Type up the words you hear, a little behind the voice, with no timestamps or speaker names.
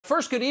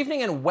First, good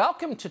evening and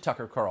welcome to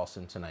Tucker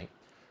Carlson Tonight.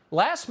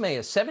 Last May, a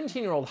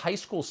 17-year-old high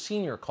school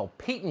senior called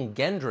Peyton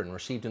Gendron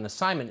received an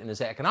assignment in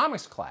his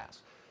economics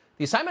class.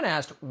 The assignment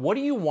asked, "What do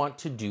you want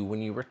to do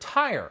when you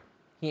retire?"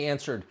 He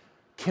answered,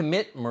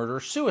 "Commit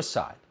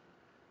murder-suicide."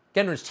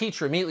 Gendron's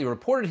teacher immediately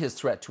reported his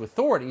threat to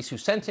authorities, who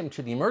sent him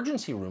to the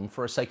emergency room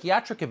for a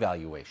psychiatric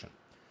evaluation.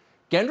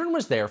 Gendron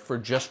was there for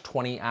just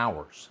 20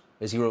 hours.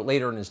 As he wrote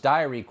later in his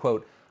diary,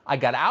 quote, "I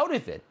got out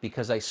of it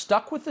because I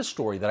stuck with the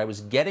story that I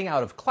was getting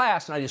out of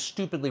class and I just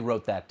stupidly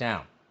wrote that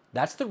down.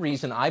 That's the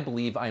reason I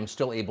believe I am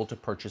still able to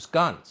purchase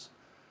guns."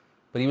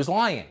 But he was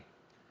lying.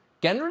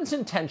 Gendron's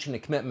intention to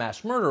commit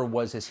mass murder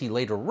was, as he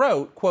later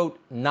wrote, quote,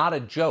 "not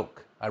a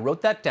joke. I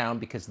wrote that down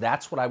because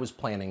that's what I was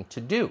planning to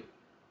do."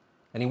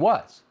 And he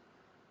was.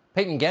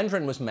 Peyton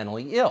Gendron was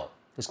mentally ill.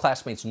 His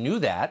classmates knew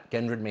that.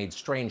 Gendron made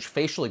strange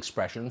facial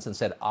expressions and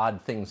said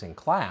odd things in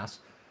class.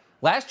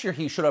 Last year,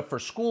 he showed up for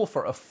school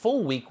for a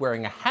full week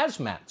wearing a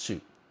hazmat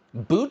suit.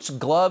 Boots,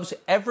 gloves,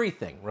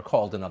 everything,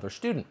 recalled another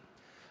student.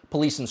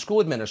 Police and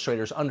school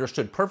administrators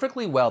understood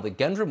perfectly well that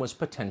Gendron was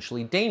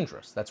potentially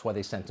dangerous. That's why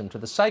they sent him to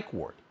the psych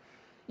ward.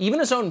 Even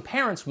his own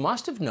parents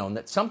must have known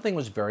that something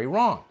was very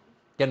wrong.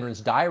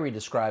 Gendron's diary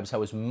describes how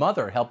his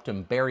mother helped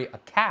him bury a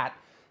cat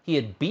he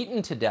had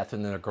beaten to death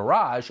in their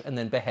garage and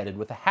then beheaded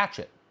with a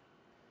hatchet.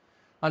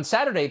 On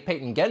Saturday,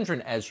 Peyton Gendron,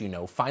 as you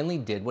know, finally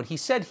did what he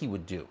said he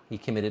would do. He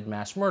committed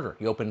mass murder.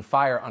 He opened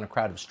fire on a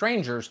crowd of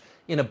strangers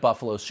in a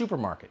Buffalo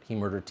supermarket. He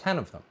murdered 10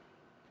 of them.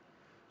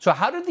 So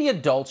how did the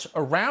adults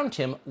around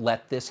him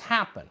let this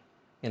happen?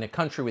 In a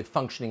country with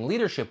functioning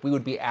leadership, we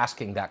would be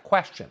asking that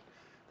question.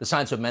 The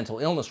signs of mental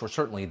illness were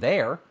certainly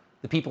there.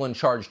 The people in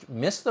charge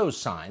missed those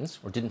signs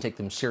or didn't take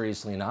them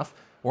seriously enough,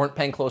 or weren't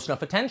paying close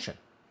enough attention.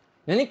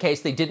 In any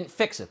case, they didn't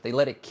fix it. They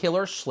let a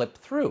killer slip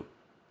through.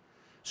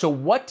 So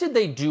what did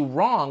they do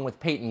wrong with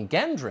Peyton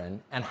Gendron,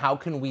 and how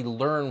can we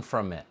learn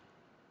from it?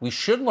 We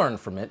should learn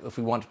from it if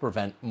we want to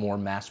prevent more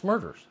mass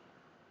murders.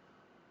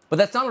 But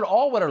that's not at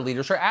all what our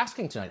leaders are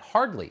asking tonight,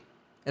 hardly.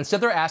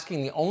 Instead, they're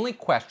asking the only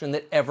question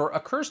that ever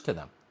occurs to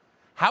them.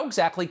 How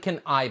exactly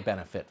can I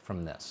benefit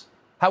from this?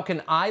 How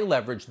can I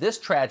leverage this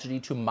tragedy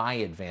to my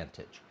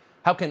advantage?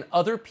 How can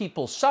other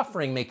people's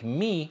suffering make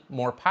me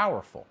more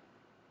powerful?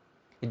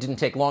 It didn't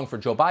take long for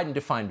Joe Biden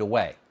to find a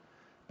way.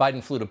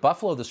 Biden flew to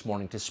Buffalo this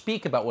morning to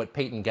speak about what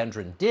Peyton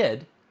Gendron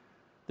did.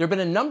 There have been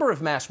a number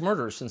of mass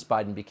murders since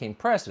Biden became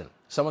president.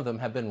 Some of them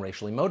have been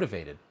racially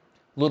motivated.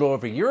 A little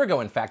over a year ago,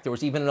 in fact, there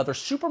was even another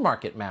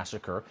supermarket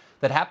massacre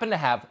that happened to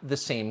have the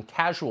same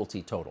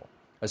casualty total.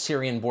 A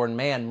Syrian-born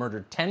man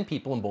murdered 10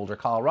 people in Boulder,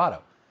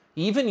 Colorado.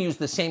 He even used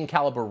the same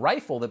caliber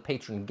rifle that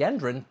Peyton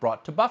Gendron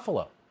brought to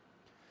Buffalo.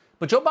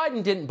 But Joe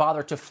Biden didn't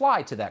bother to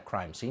fly to that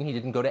crime scene. He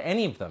didn't go to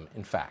any of them,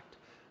 in fact.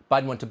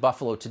 Biden went to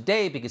Buffalo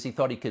today because he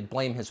thought he could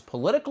blame his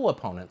political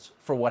opponents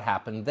for what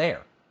happened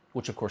there,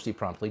 which of course he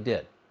promptly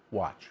did.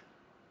 Watch.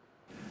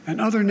 And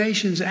other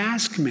nations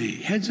ask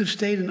me, heads of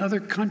state in other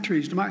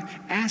countries,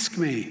 ask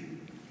me,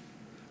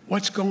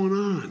 what's going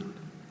on?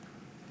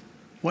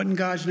 What in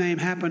God's name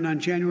happened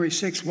on January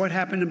 6th? What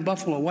happened in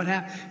Buffalo? What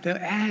happened? They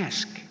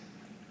ask.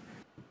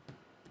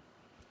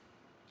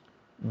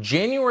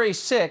 January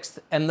 6th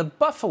and the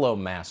Buffalo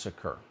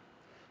massacre.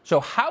 So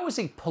how is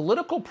a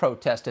political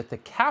protest at the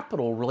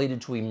Capitol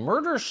related to a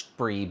murder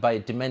spree by a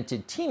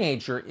demented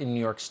teenager in New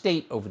York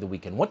State over the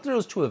weekend? What do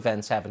those two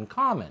events have in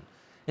common?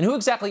 And who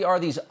exactly are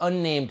these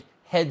unnamed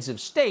heads of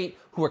state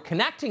who are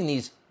connecting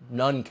these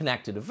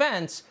unconnected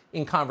events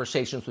in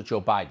conversations with Joe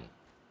Biden?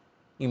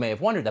 You may have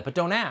wondered that, but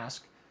don't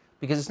ask,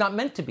 because it's not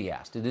meant to be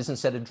asked. It is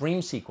instead a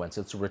dream sequence.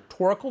 It's a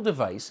rhetorical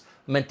device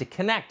meant to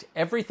connect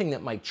everything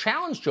that might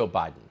challenge Joe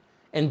Biden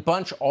and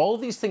bunch all of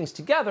these things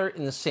together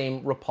in the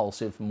same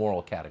repulsive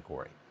moral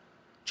category.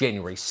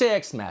 January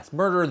 6th, mass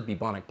murder, the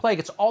bubonic plague,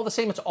 it's all the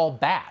same, it's all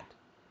bad.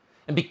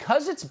 And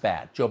because it's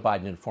bad, Joe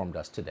Biden informed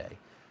us today,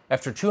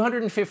 after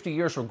 250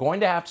 years, we're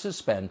going to have to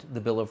suspend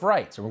the Bill of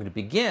Rights. And we're going to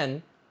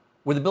begin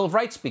where the Bill of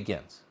Rights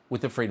begins,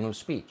 with the freedom of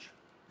speech.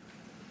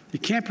 You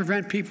can't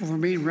prevent people from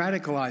being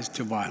radicalized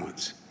to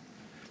violence,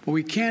 but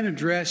we can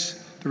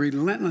address the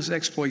relentless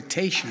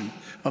exploitation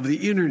of the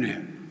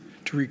internet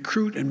to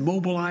recruit and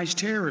mobilize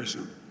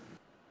terrorism.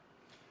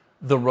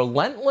 The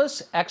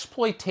relentless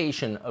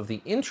exploitation of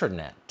the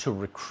internet to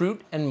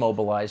recruit and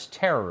mobilize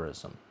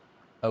terrorism.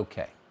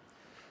 Okay.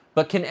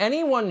 But can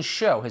anyone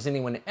show, has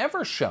anyone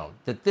ever shown,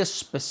 that this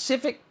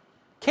specific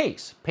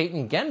case,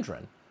 Peyton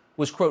Gendron,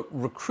 was, quote,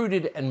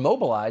 recruited and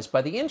mobilized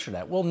by the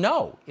internet? Well,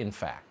 no, in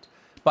fact.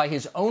 By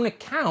his own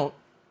account,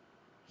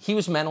 he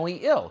was mentally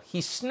ill. He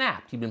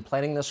snapped. He'd been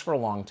planning this for a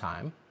long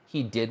time.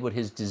 He did what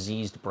his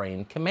diseased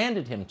brain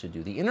commanded him to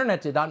do. The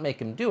internet did not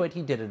make him do it.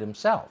 He did it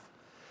himself.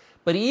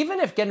 But even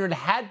if Gendron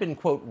had been,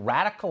 quote,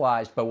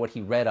 radicalized by what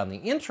he read on the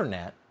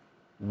internet,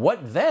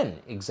 what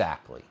then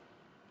exactly?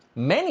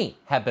 Many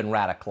have been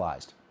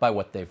radicalized by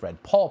what they've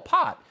read. Paul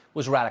Pot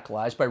was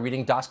radicalized by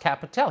reading Das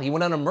Kapital. He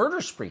went on a murder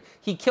spree.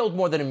 He killed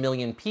more than 1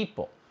 million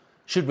people.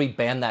 Should we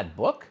ban that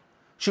book?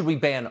 Should we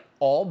ban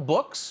all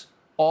books,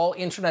 all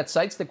internet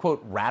sites that,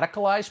 quote,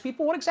 radicalize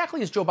people? What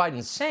exactly is Joe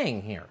Biden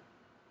saying here?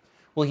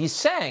 Well, he's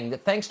saying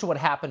that thanks to what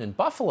happened in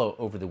Buffalo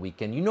over the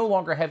weekend, you no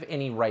longer have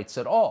any rights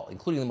at all,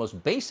 including the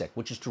most basic,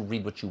 which is to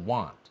read what you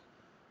want.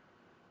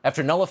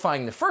 After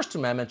nullifying the First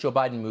Amendment, Joe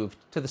Biden moved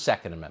to the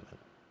Second Amendment.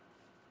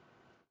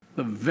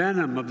 The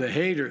venom of the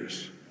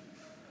haters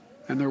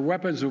and their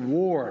weapons of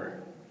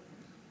war,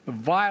 the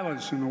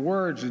violence and the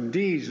words and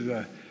deeds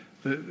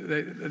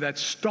that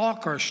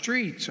stalk our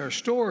streets, our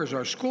stores,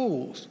 our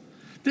schools.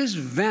 This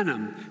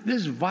venom,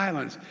 this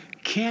violence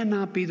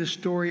cannot be the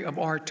story of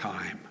our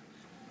time.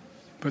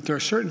 But there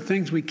are certain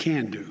things we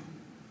can do.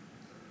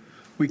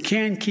 We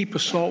can keep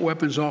assault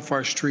weapons off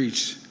our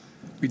streets.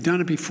 We've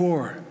done it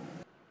before.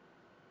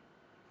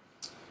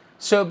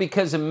 So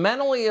because a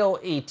mentally ill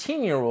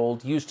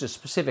 18-year-old used a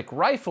specific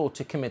rifle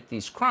to commit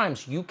these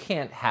crimes, you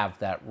can't have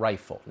that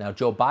rifle. Now,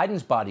 Joe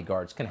Biden's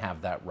bodyguards can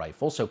have that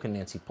rifle, so can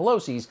Nancy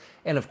Pelosi's,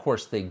 and of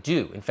course they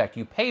do. In fact,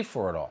 you pay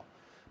for it all.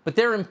 But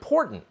they're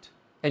important,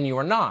 and you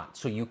are not,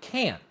 so you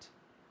can't.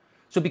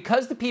 So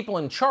because the people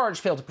in charge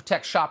fail to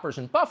protect shoppers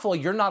in Buffalo,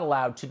 you're not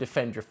allowed to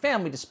defend your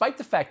family, despite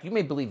the fact you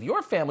may believe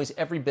your family's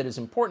every bit as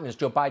important as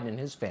Joe Biden and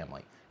his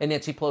family, and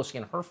Nancy Pelosi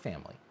and her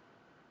family.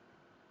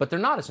 But they're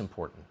not as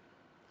important.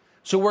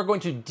 So we're going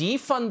to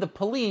defund the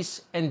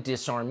police and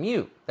disarm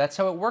you. That's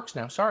how it works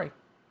now, sorry.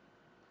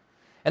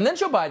 And then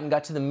Joe Biden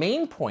got to the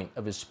main point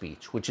of his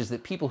speech, which is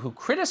that people who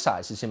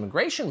criticize his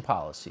immigration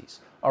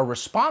policies are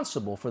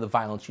responsible for the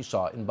violence you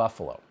saw in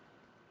Buffalo.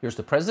 Here's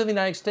the President of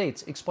the United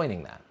States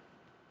explaining that.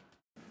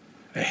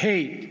 The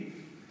hate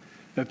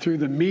that through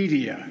the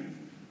media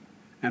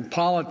and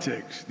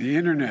politics, the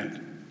internet,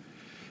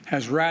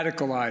 has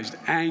radicalized,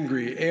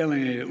 angry,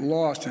 alienated,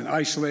 lost, and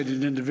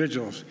isolated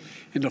individuals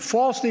into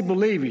falsely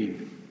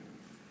believing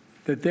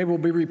that they will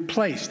be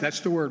replaced,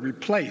 that's the word,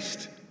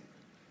 replaced,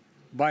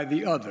 by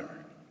the other.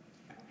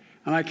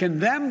 And I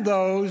condemn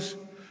those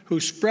who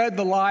spread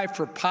the lie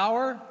for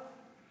power,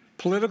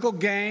 political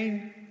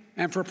gain,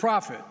 and for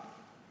profit.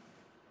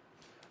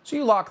 So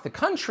you lock the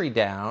country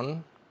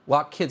down,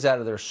 lock kids out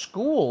of their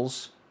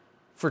schools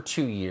for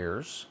 2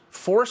 years,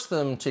 force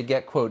them to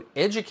get, quote,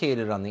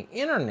 educated on the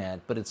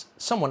internet, but it's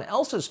someone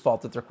else's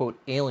fault that they're, quote,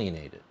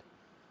 alienated.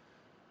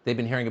 They've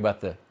been hearing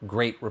about the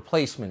Great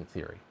Replacement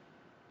Theory.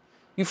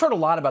 You've heard a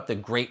lot about the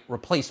Great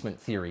Replacement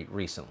Theory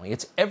recently.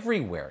 It's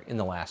everywhere in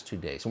the last 2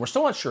 days, and we're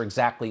still not sure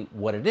exactly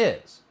what it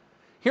is.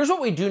 Here's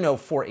what we do know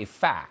for a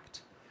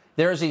fact.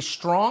 There is a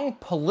strong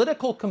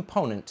political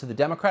component to the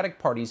Democratic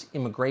Party's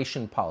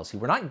immigration policy.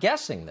 We're not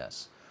guessing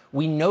this.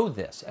 We know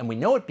this, and we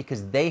know it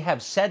because they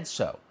have said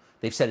so.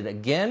 They've said it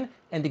again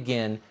and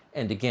again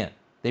and again.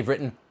 They've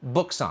written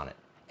books on it,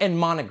 and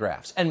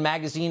monographs, and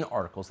magazine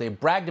articles. They've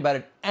bragged about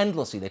it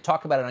endlessly. They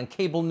talk about it on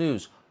cable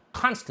news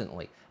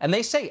constantly. And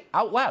they say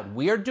out loud,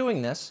 we are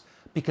doing this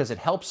because it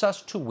helps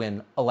us to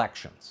win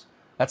elections.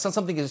 That's not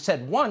something they've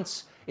said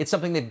once. It's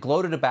something they've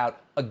gloated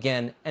about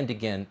again and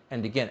again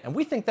and again. And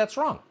we think that's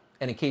wrong.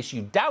 And in case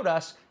you doubt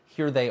us,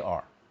 here they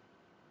are.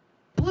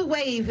 Blue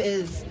wave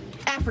is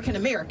African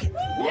American.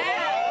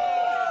 Yeah!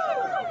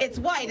 It's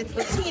white, it's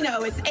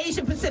Latino, it's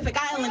Asian Pacific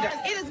Islander.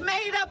 It is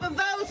made up of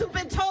those who've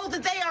been told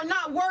that they are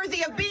not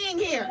worthy of being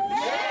here.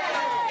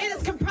 Yeah! It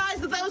is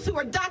comprised of those who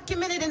are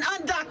documented and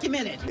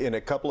undocumented. In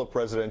a couple of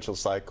presidential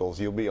cycles,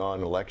 you'll be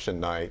on election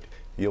night.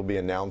 You'll be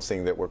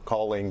announcing that we're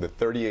calling the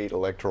 38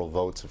 electoral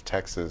votes of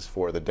Texas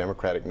for the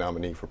Democratic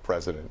nominee for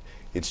president.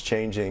 It's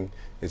changing.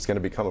 It's going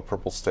to become a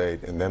purple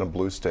state and then a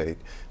blue state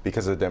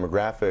because of the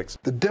demographics.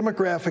 The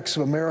demographics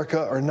of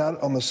America are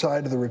not on the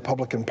side of the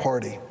Republican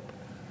Party.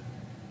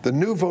 The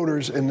new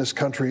voters in this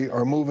country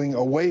are moving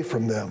away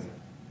from them,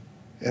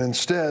 and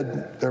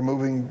instead they're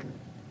moving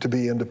to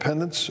be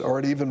independents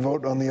or to even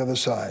vote on the other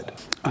side.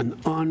 An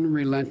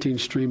unrelenting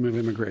stream of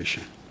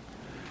immigration,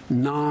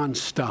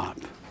 nonstop.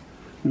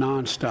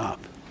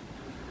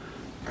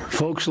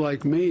 Folks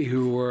like me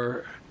who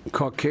were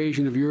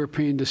Caucasian of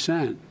European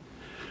descent,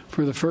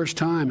 for the first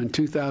time in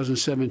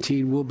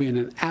 2017, will be in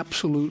an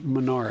absolute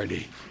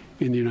minority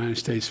in the United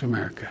States of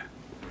America.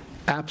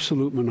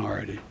 Absolute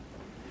minority.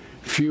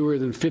 Fewer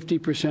than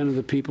 50% of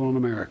the people in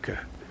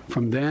America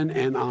from then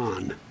and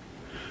on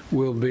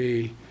will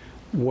be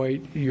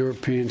white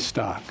European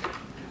stock.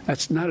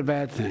 That's not a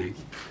bad thing.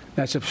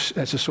 That's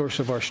a source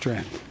of our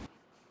strength.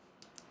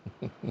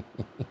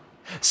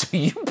 So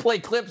you play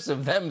clips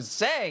of them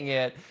saying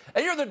it,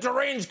 and you're the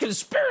deranged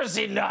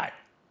conspiracy nut.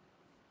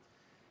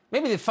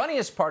 Maybe the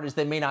funniest part is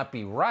they may not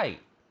be right.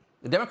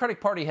 The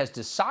Democratic Party has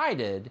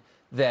decided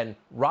that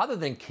rather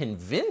than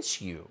convince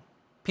you,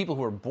 people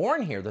who are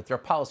born here, that their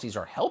policies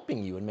are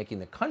helping you and making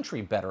the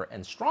country better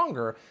and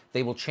stronger,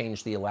 they will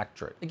change the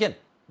electorate. Again,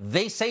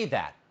 they say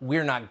that.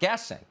 We're not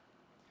guessing.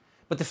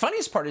 But the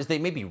funniest part is they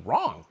may be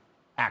wrong,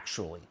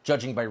 actually,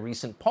 judging by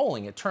recent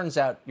polling. It turns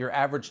out your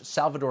average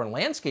Salvadoran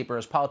landscaper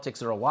has politics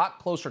that are a lot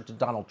closer to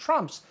Donald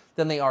Trump's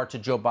than they are to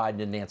Joe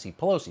Biden and Nancy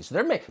Pelosi. So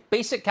their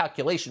basic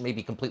calculation may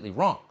be completely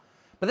wrong.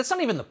 But that's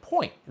not even the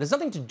point. It has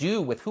nothing to do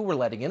with who we're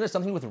letting in. It has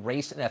something with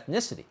race and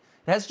ethnicity.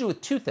 It has to do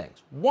with two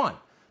things. One,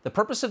 the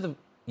purpose of the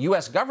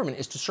U.S. government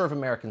is to serve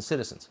American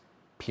citizens,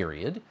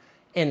 period.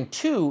 And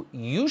two,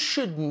 you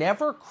should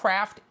never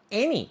craft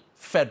any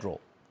federal,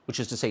 which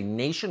is to say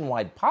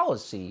nationwide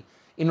policy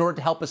in order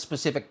to help a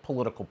specific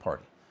political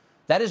party.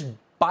 That is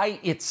by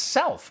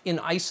itself, in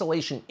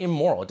isolation,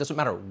 immoral. It doesn't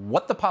matter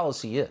what the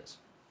policy is.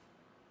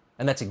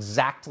 And that's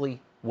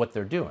exactly what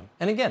they're doing.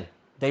 And again,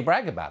 they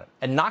brag about it.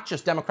 And not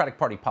just Democratic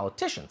Party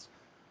politicians.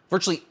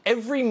 Virtually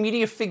every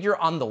media figure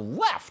on the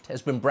left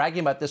has been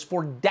bragging about this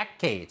for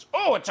decades.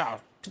 Oh, it's a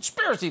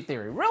conspiracy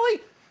theory.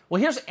 Really?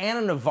 Well, here's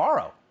Anna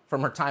Navarro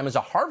from her time as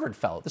a Harvard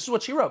fellow. This is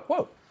what she wrote,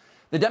 quote,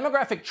 "The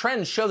demographic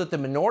trends show that the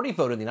minority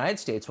vote in the United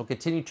States will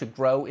continue to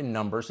grow in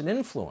numbers and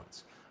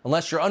influence.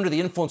 Unless you're under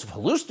the influence of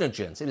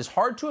hallucinogens, it is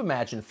hard to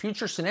imagine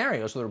future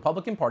scenarios where the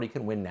Republican Party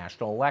can win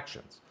national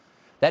elections."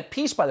 That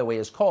piece, by the way,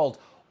 is called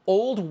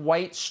 "Old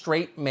White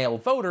Straight Male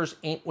Voters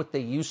Ain't What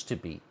They Used to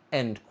Be,"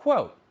 end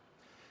quote.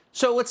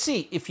 So let's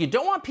see, if you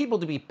don't want people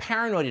to be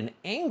paranoid and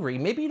angry,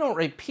 maybe you don't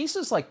write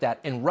pieces like that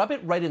and rub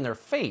it right in their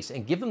face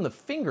and give them the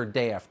finger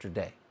day after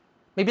day.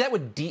 Maybe that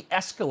would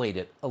de-escalate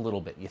it a little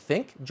bit. You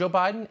think, Joe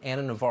Biden,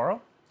 Anna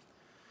Navarro?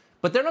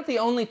 But they're not the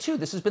only two.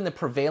 This has been the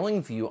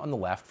prevailing view on the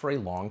left for a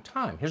long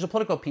time. Here's a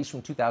Politico piece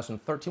from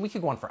 2013. We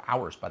could go on for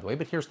hours, by the way,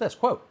 but here's this,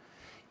 quote,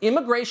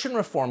 "Immigration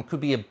reform could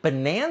be a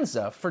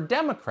bonanza for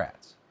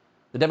Democrats.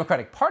 The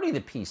Democratic Party," the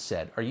piece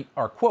said,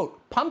 are, quote,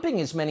 "pumping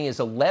as many as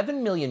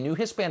 11 million new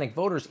Hispanic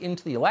voters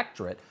into the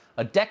electorate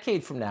a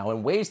decade from now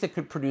in ways that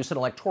could produce an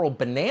electoral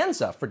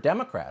bonanza for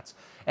Democrats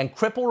and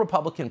cripple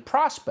Republican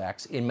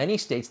prospects in many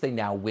states they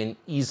now win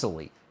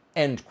easily,"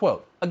 end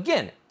quote.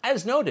 Again,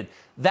 as noted,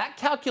 that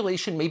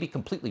calculation may be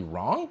completely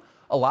wrong.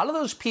 A lot of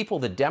those people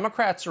the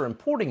Democrats are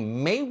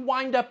importing may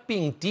wind up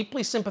being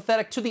deeply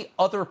sympathetic to the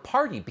other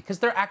party because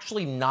they're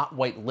actually not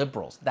white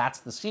liberals. That's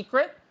the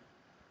secret.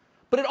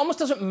 But it almost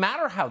doesn't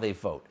matter how they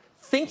vote.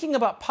 Thinking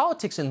about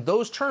politics in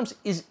those terms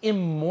is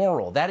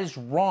immoral. That is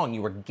wrong.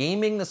 You are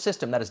gaming the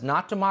system. That is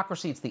not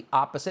democracy. It's the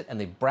opposite, and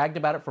they've bragged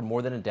about it for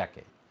more than a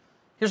decade.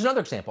 Here's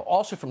another example,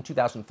 also from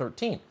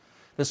 2013.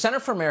 The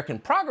Center for American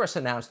Progress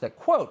announced that,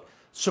 quote,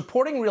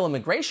 "supporting real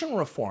immigration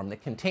reform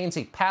that contains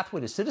a pathway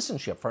to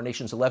citizenship for our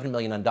nation's 11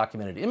 million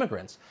undocumented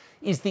immigrants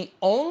is the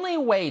only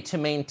way to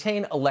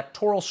maintain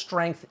electoral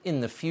strength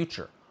in the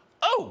future."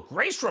 Oh,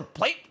 great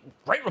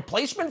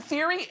replacement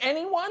theory,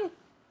 anyone?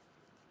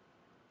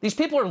 These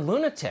people are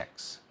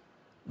lunatics.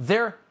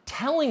 They're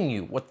telling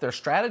you what their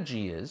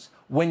strategy is.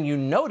 When you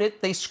note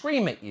it, they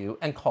scream at you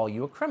and call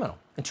you a criminal.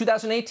 In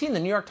 2018,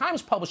 the New York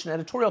Times published an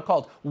editorial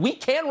called "We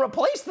Can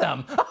Replace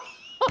Them."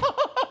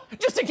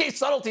 Just in case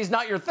subtlety is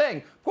not your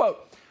thing. Quote,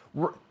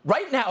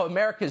 "Right now,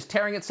 America is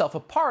tearing itself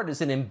apart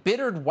as an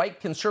embittered white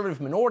conservative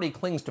minority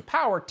clings to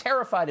power,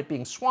 terrified of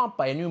being swamped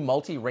by a new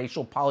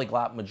multiracial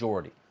polyglot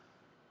majority."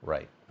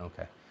 Right,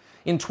 okay.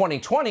 In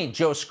 2020,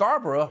 Joe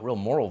Scarborough, a real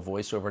moral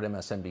voice over at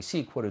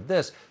MSNBC, quoted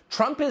this: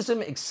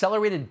 "Trumpism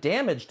accelerated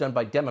damage done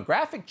by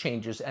demographic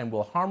changes and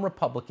will harm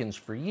Republicans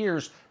for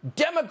years.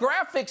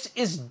 Demographics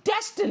is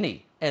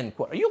destiny," end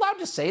quote. Are you allowed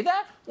to say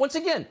that? Once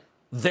again,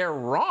 they're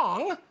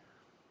wrong.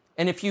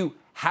 And if you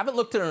haven't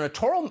looked at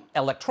an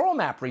electoral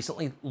map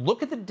recently,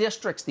 look at the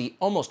districts, the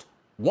almost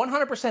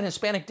 100%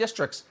 Hispanic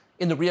districts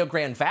in the Rio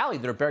Grande Valley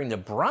that are bearing the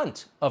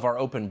brunt of our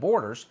open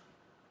borders.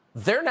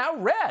 They're now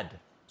red.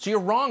 So you're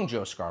wrong,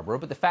 Joe Scarborough,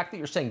 but the fact that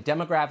you're saying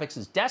demographics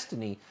is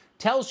destiny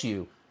tells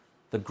you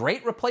the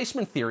great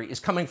replacement theory is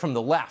coming from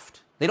the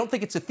left. They don't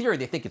think it's a theory,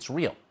 they think it's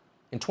real.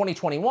 In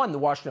 2021, the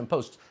Washington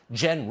Post's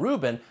Jen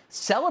Rubin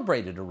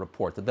celebrated a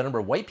report that the number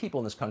of white people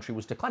in this country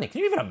was declining. Can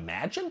you even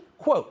imagine?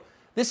 Quote,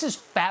 "This is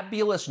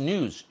fabulous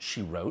news,"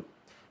 she wrote.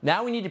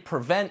 "Now we need to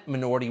prevent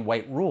minority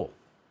white rule."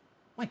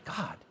 My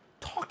God,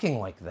 talking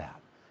like that.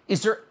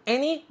 Is there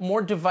any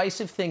more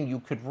divisive thing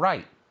you could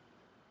write?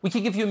 We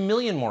could give you a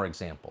million more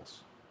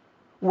examples.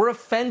 We're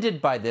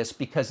offended by this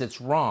because it's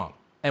wrong,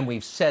 and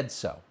we've said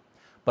so.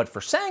 But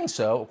for saying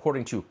so,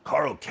 according to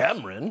Carl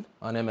Cameron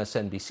on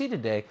MSNBC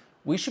today,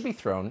 we should be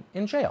thrown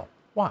in jail.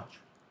 Watch.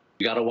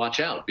 You got to watch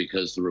out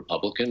because the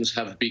Republicans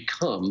have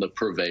become the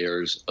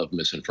purveyors of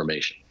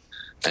misinformation.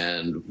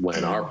 And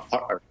when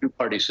our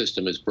two-party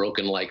system is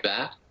broken like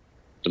that,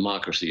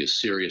 democracy is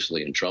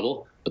seriously in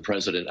trouble. The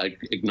president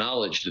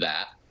acknowledged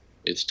that.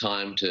 It's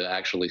time to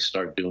actually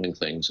start doing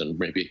things and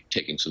maybe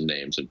taking some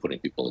names and putting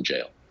people in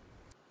jail.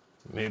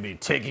 Maybe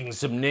taking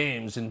some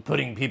names and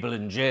putting people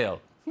in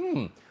jail.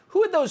 Who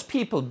would those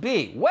people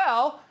be?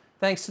 Well,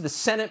 thanks to the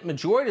Senate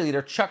Majority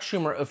Leader Chuck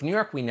Schumer of New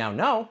York, we now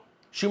know.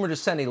 Schumer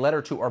just sent a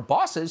letter to our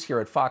bosses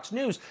here at Fox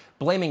News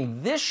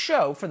blaming this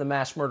show for the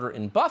mass murder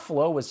in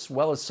Buffalo, as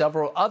well as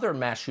several other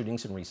mass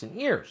shootings in recent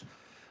years.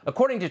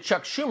 According to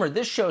Chuck Schumer,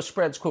 this show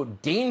spreads,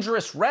 quote,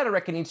 dangerous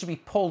rhetoric and needs to be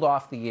pulled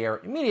off the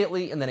air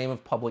immediately in the name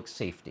of public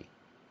safety.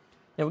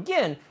 Now,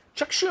 again,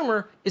 Chuck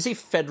Schumer is a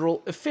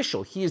federal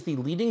official. He is the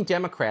leading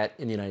Democrat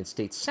in the United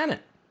States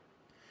Senate.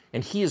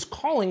 And he is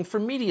calling for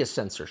media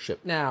censorship.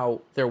 Now,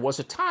 there was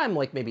a time,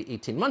 like maybe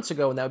 18 months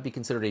ago, when that would be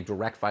considered a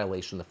direct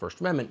violation of the First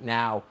Amendment.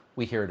 Now,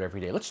 we hear it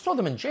every day. Let's throw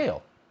them in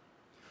jail.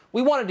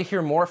 We wanted to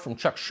hear more from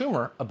Chuck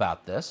Schumer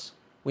about this.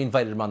 We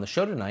invited him on the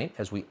show tonight,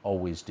 as we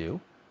always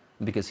do.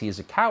 And because he is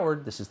a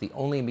coward, this is the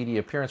only media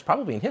appearance,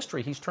 probably in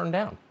history, he's turned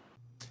down.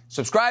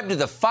 Subscribe to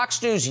the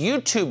Fox News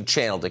YouTube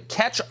channel to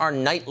catch our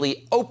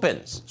nightly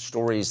opens,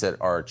 stories that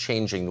are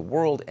changing the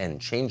world and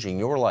changing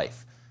your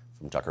life.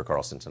 From Tucker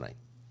Carlson Tonight.